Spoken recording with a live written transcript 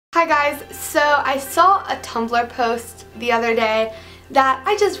Hi guys, so I saw a Tumblr post the other day that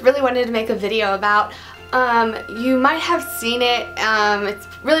I just really wanted to make a video about. You might have seen it. It's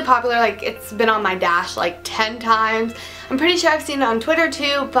really popular, like it's been on my dash like 10 times. I'm pretty sure I've seen it on Twitter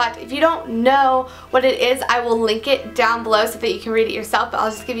too, but if you don't know what it is, I will link it down below so that you can read it yourself, but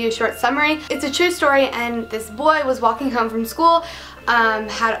I'll just give you a short summary. It's a true story, and this boy was walking home from school,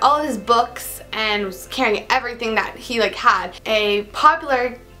 had all his books and was carrying everything that he had. A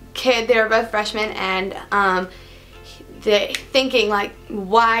popular kid, they were both freshmen, and thinking like,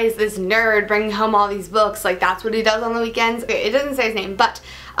 why is this nerd bringing home all these books? Like, that's what he does on the weekends. Okay, it doesn't say his name, but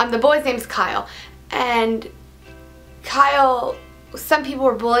the boy's name is Kyle, and Kyle, some people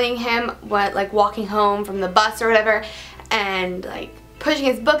were bullying him walking home from the bus or whatever, and like pushing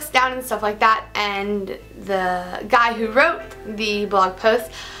his books down and stuff like that. And the guy who wrote the blog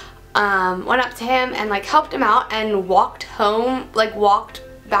post went up to him and helped him out and walked home, walked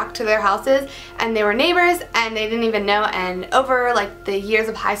back to their houses, and they were neighbors and they didn't even know. And over the years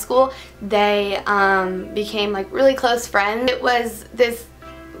of high school, they became really close friends. It was this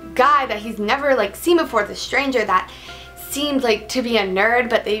guy that he's never seen before, this stranger that seemed to be a nerd,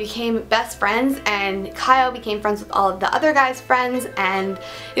 but they became best friends, and Kyle became friends with all of the other guys' friends, and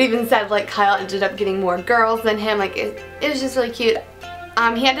it even said Kyle ended up getting more girls than him. It was just really cute.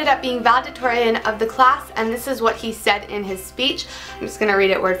 He ended up being valedictorian of the class, and this is what he said in his speech. I'm just going to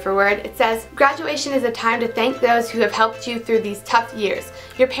read it word for word. It says, "Graduation is a time to thank those who have helped you through these tough years.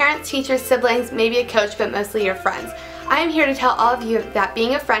 Your parents, teachers, siblings, maybe a coach, but mostly your friends. I am here to tell all of you that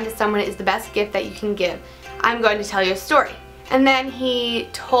being a friend to someone is the best gift that you can give. I'm going to tell you a story." And then he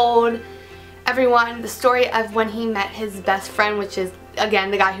told everyone the story of when he met his best friend, which is,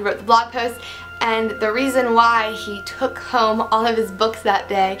 again, the guy who wrote the blog post. And the reason why he took home all of his books that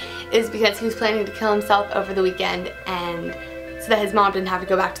day is because he was planning to kill himself over the weekend, and so that his mom didn't have to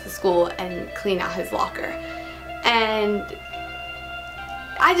go back to the school and clean out his locker. And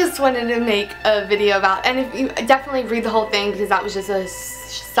I just wanted to make a video about, and if you definitely read the whole thing, because that was just a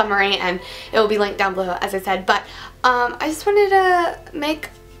summary and it will be linked down below, as I said. But I just wanted to make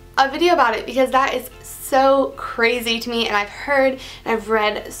a video about it because that is so crazy to me, and I've heard and I've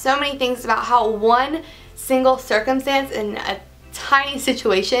read so many things about how one single circumstance in a tiny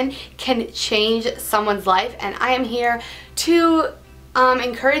situation can change someone's life, and I am here to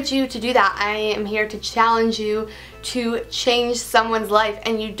encourage you to do that. I am here to challenge you to change someone's life,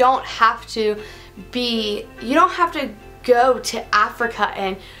 and you don't have to go to Africa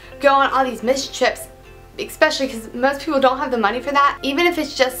and go on all these mission trips, especially because most people don't have the money for that. Even if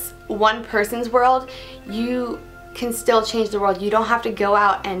it's just one person's world, you can still change the world. You don't have to go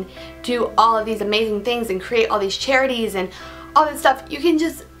out and do all of these amazing things and create all these charities and all this stuff. You can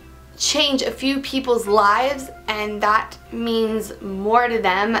just change a few people's lives, and that means more to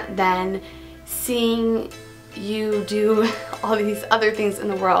them than seeing you do all these other things in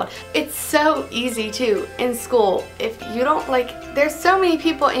the world. It's so easy too in school. If you don't there's so many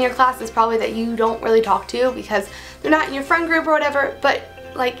people in your classes probably that you don't really talk to because they're not in your friend group or whatever, but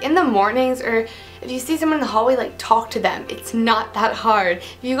in the mornings, or if you see someone in the hallway, talk to them. It's not that hard.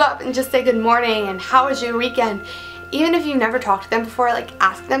 If you go up and just say good morning and how was your weekend, even if you've never talked to them before,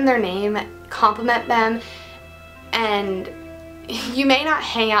 ask them their name, compliment them. And you may not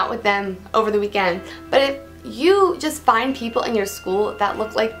hang out with them over the weekend, but if you just find people in your school that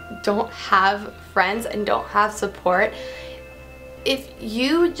look don't have friends and don't have support, if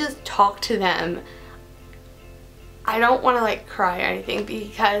you just talk to them, I don't want to cry or anything,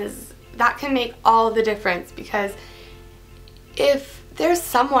 because that can make all the difference. Because if there's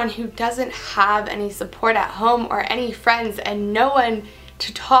someone who doesn't have any support at home or any friends and no one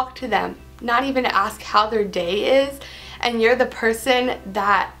to talk to them, not even to ask how their day is, and you're the person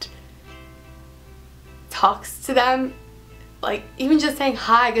that talks to them, even just saying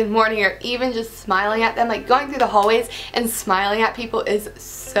hi, good morning, or even just smiling at them, going through the hallways and smiling at people is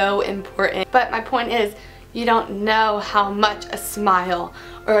so important. But my point is, you don't know how much a smile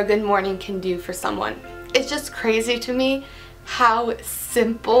or a good morning can do for someone. It's just crazy to me how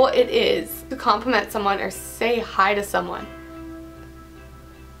simple it is to compliment someone or say hi to someone.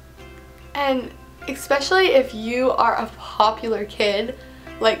 And especially if you are a popular kid,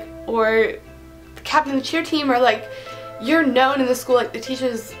 or the captain of the cheer team, or you're known in the school, the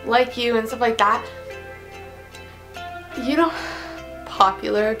teachers like you and stuff like that. You know,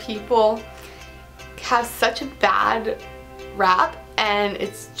 popular people have such a bad rap, and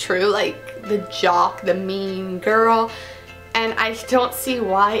it's true, the jock, the mean girl, and I don't see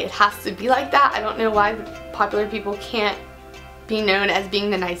why it has to be like that. I don't know why the popular people can't be known as being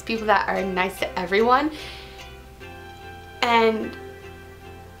the nice people that are nice to everyone. And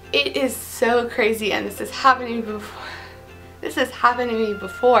it is so crazy, and this has happened to me before. This has happened to me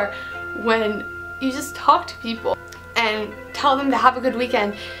before when you just talk to people and tell them to have a good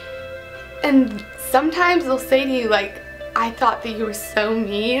weekend, and sometimes they'll say to you like, I thought that you were so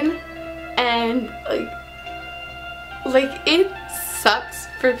mean, and like it sucks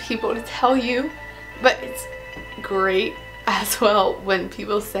for people to tell you, but it's great as well when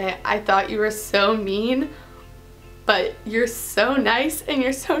people say, I thought you were so mean, but you're so nice and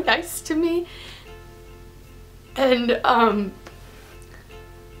you're so nice to me. And I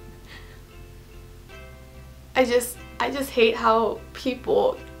just hate how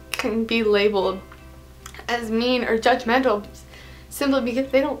people can be labeled as mean or judgmental simply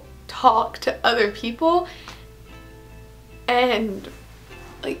because they don't talk to other people. And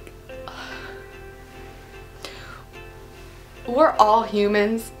like, we're all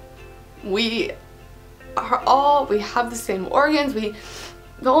humans. We have the same organs.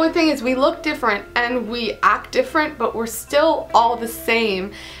 The only thing is we look different and we act different, but we're still all the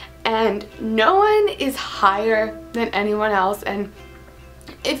same, and no one is higher than anyone else. And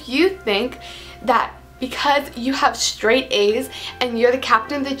if you think that because you have straight A's and you're the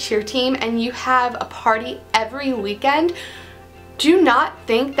captain of the cheer team and you have a party every weekend, do not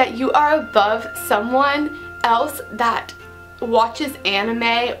think that you are above someone else that watches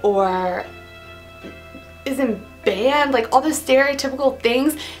anime or is in band, like all the stereotypical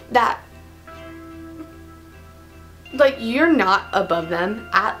things that, like, you're not above them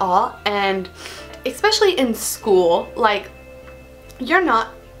at all. And especially in school, like, you're not,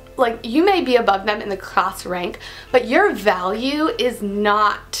 like, you may be above them in the class rank, but your value is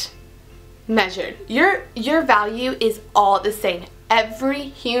not measured. Your value is all the same. Every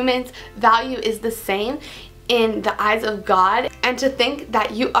human's value is the same in the eyes of God, and to think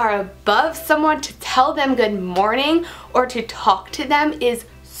that you are above someone to tell them good morning or to talk to them is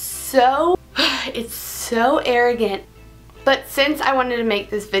so, it's so arrogant. But since I wanted to make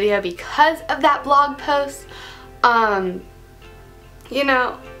this video because of that blog post, you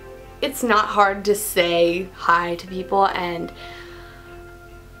know, it's not hard to say hi to people and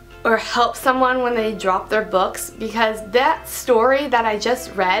or help someone when they drop their books, because that story that I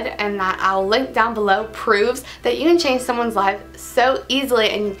just read and that I'll link down below proves that you can change someone's life so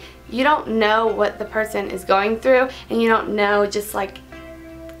easily, and you don't know what the person is going through, and you don't know, just like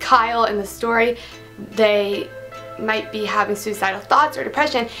Kyle in the story, they might be having suicidal thoughts or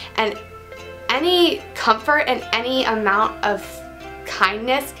depression, and any comfort and any amount of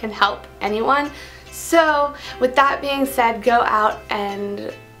kindness can help anyone. So with that being said, go out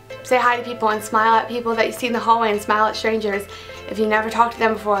and say hi to people and smile at people that you see in the hallway, and smile at strangers. If you never talked to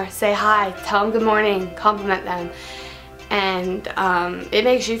them before, say hi, tell them good morning, compliment them. And it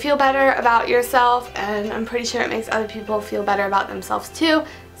makes you feel better about yourself, and I'm pretty sure it makes other people feel better about themselves too.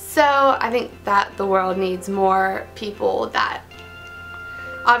 So I think that the world needs more people that,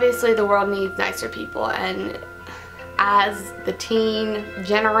 obviously the world needs nicer people, and as the teen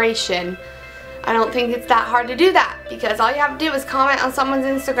generation, I don't think it's that hard to do that, because all you have to do is comment on someone's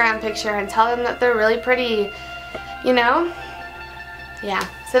Instagram picture and tell them that they're really pretty, you know? Yeah,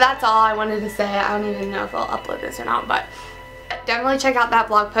 so that's all I wanted to say. I don't even know if I'll upload this or not, but definitely check out that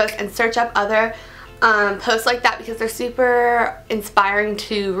blog post and search up other posts like that, because they're super inspiring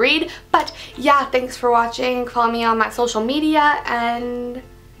to read. But yeah, thanks for watching. Follow me on my social media, and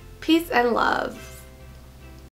peace and love.